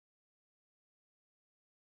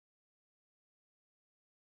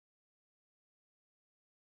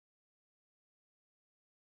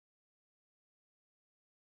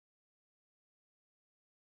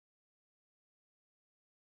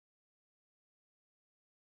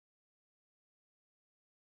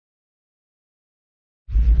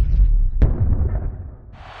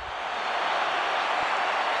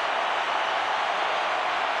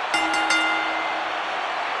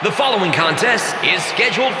The following contest is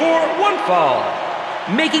scheduled for one fall.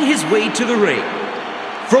 Making his way to the ring,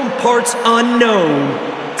 from parts unknown,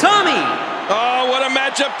 Tommy! Oh, what a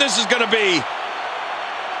matchup this is going to be.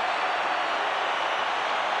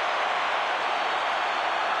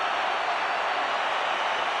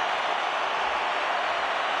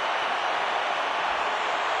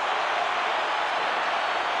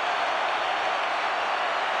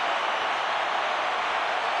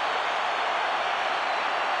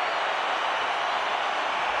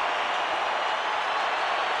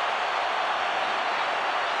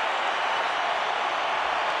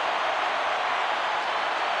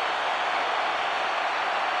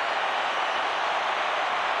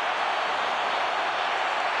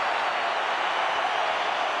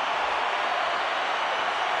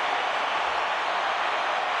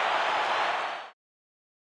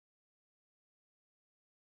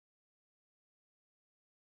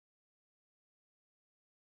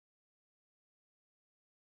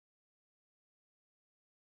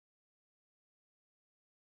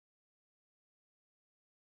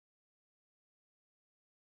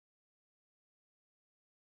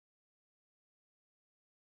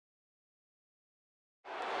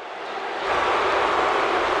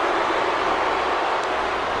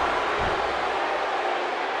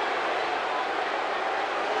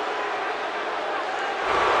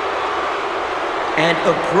 And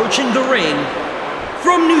approaching the ring,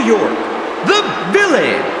 from New York, the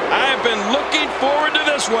Villain! I have been looking forward to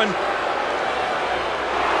this one.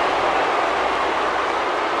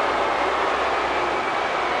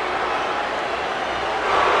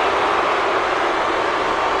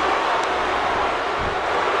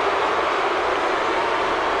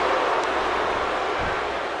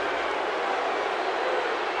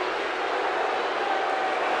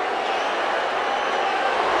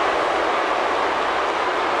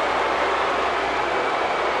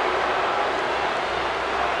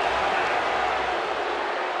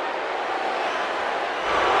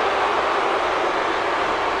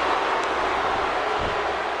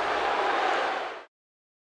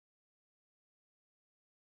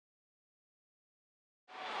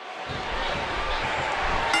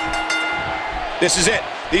 This is it.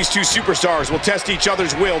 These two superstars will test each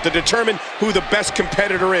other's will to determine who the best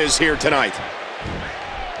competitor is here tonight.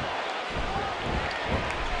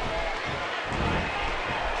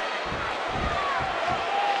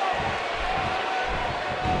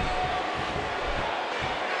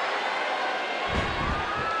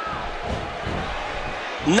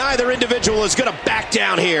 Neither individual is going to back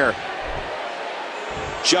down here.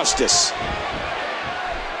 Justice.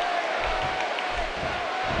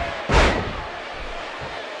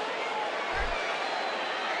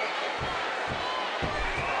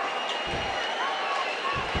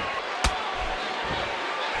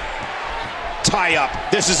 Tie up.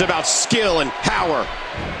 This is about skill and power.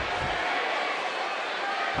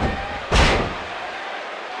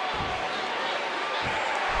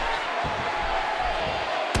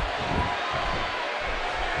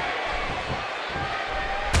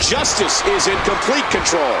 Justice is in complete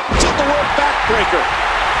control. Tilt-a-whirl backbreaker.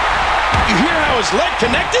 You hear how his leg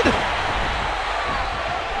connected?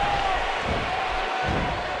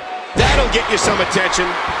 That'll get you some attention.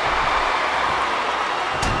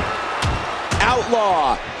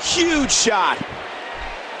 Outlaw, huge shot.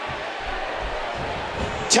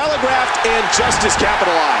 Telegraphed and Justice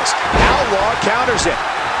capitalized. Outlaw counters it.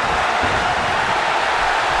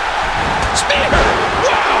 Spear!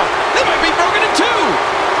 Wow! That might be broken in two!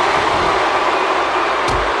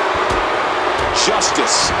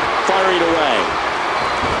 Justice firing away.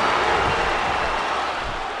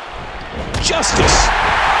 Justice!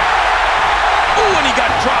 Ooh, and he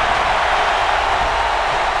got dropped.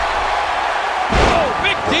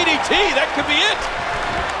 DDT, that could be it.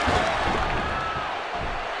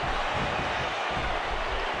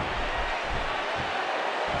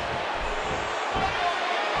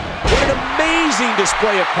 What an amazing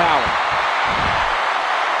display of power.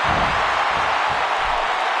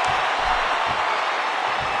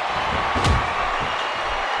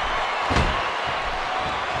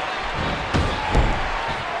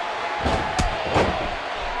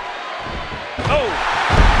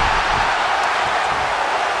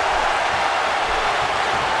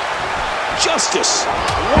 Justice,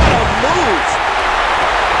 what a move!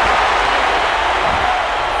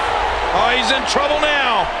 Oh, he's in trouble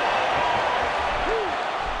now.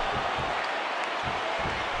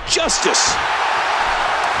 Justice.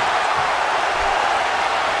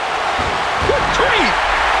 Good grief!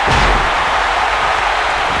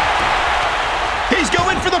 He's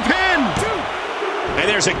going for the pin! And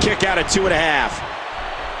there's a kick out at 2.5.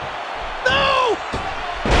 No!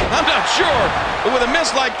 I'm not sure, but with a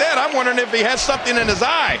miss like that, I'm wondering if he has something in his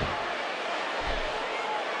eye.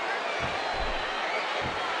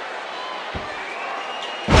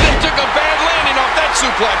 They took a bad landing off that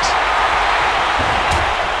suplex.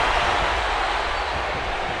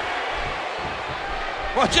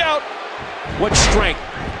 Watch out. What strength.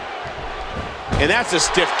 And that's a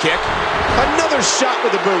stiff kick. Another shot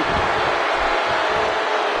with the boot.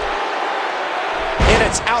 And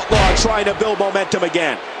it's Outlaw trying to build momentum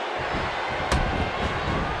again.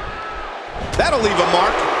 That'll leave a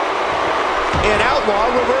mark. And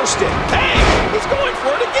Outlaw reversed it. Hey, he's going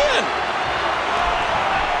for it again.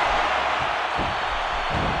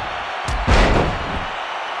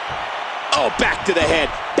 Oh, back to the head.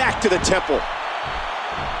 Back to the temple.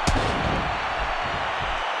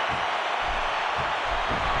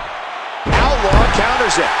 Outlaw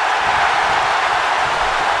counters it.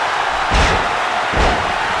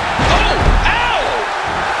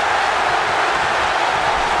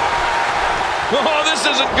 Oh, this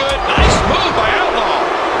isn't good. Nice move by Outlaw.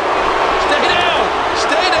 Stay down.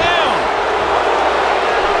 Stay down.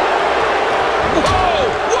 Whoa,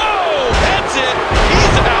 whoa. That's it.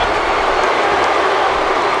 He's out.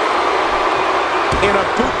 And a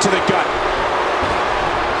boot to the gut.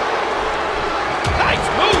 Nice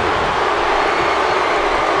move.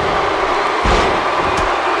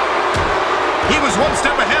 He was one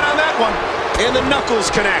step ahead on that one. And the knuckles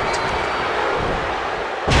connect.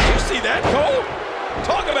 See that, Cole?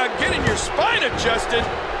 Talk about getting your spine adjusted.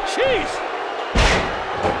 Jeez.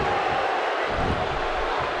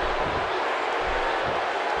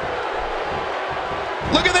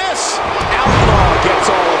 Look at this. Outlaw gets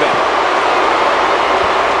all of it.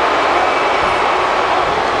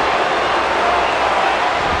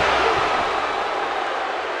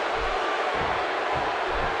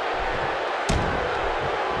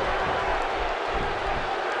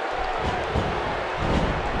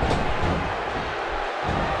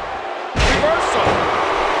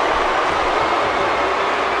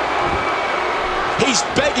 He's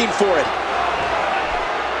begging for it.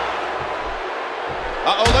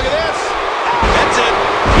 Uh-oh, look at this. That's it.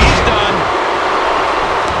 He's done.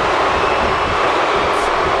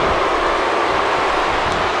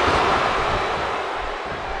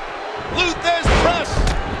 Luther's press.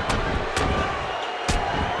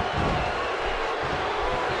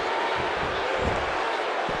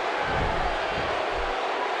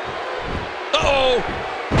 Uh-oh.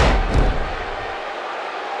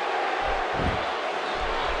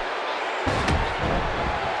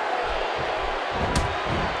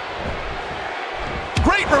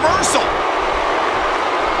 Great reversal.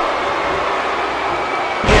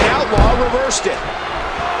 And Outlaw reversed it.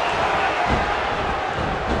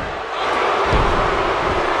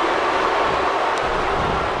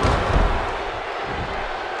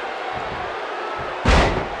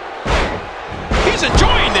 He's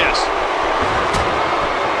enjoying this.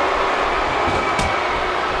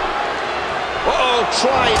 Uh-oh,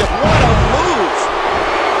 trying to, what a move.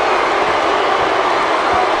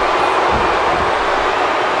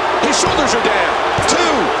 His shoulders are down. Two.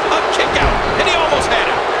 A kick out, and he almost had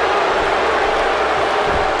it.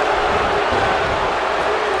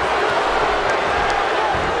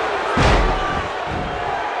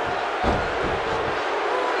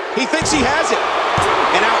 He thinks he has it.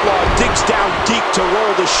 And Outlaw digs down deep to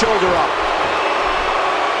roll the shoulder up.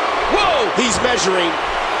 Whoa! He's measuring.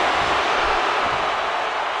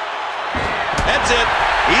 That's it.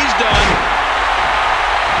 He's done.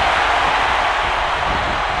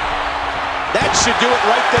 That should do it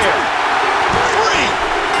right there.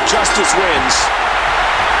 3. Justice wins.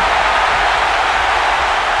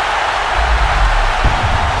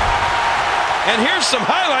 And here's some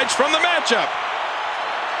highlights from the matchup.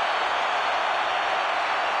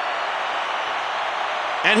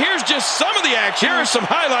 And here's just some of the action. Here are some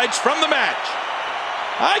highlights from the match.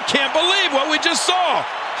 I can't believe what we just saw.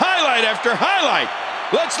 Highlight after highlight.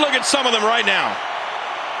 Let's look at some of them right now.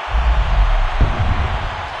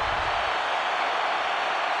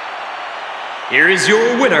 Here is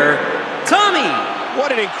your winner, Tommy.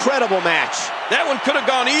 What an incredible match. That one could have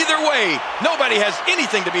gone either way. Nobody has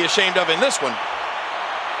anything to be ashamed of in this one.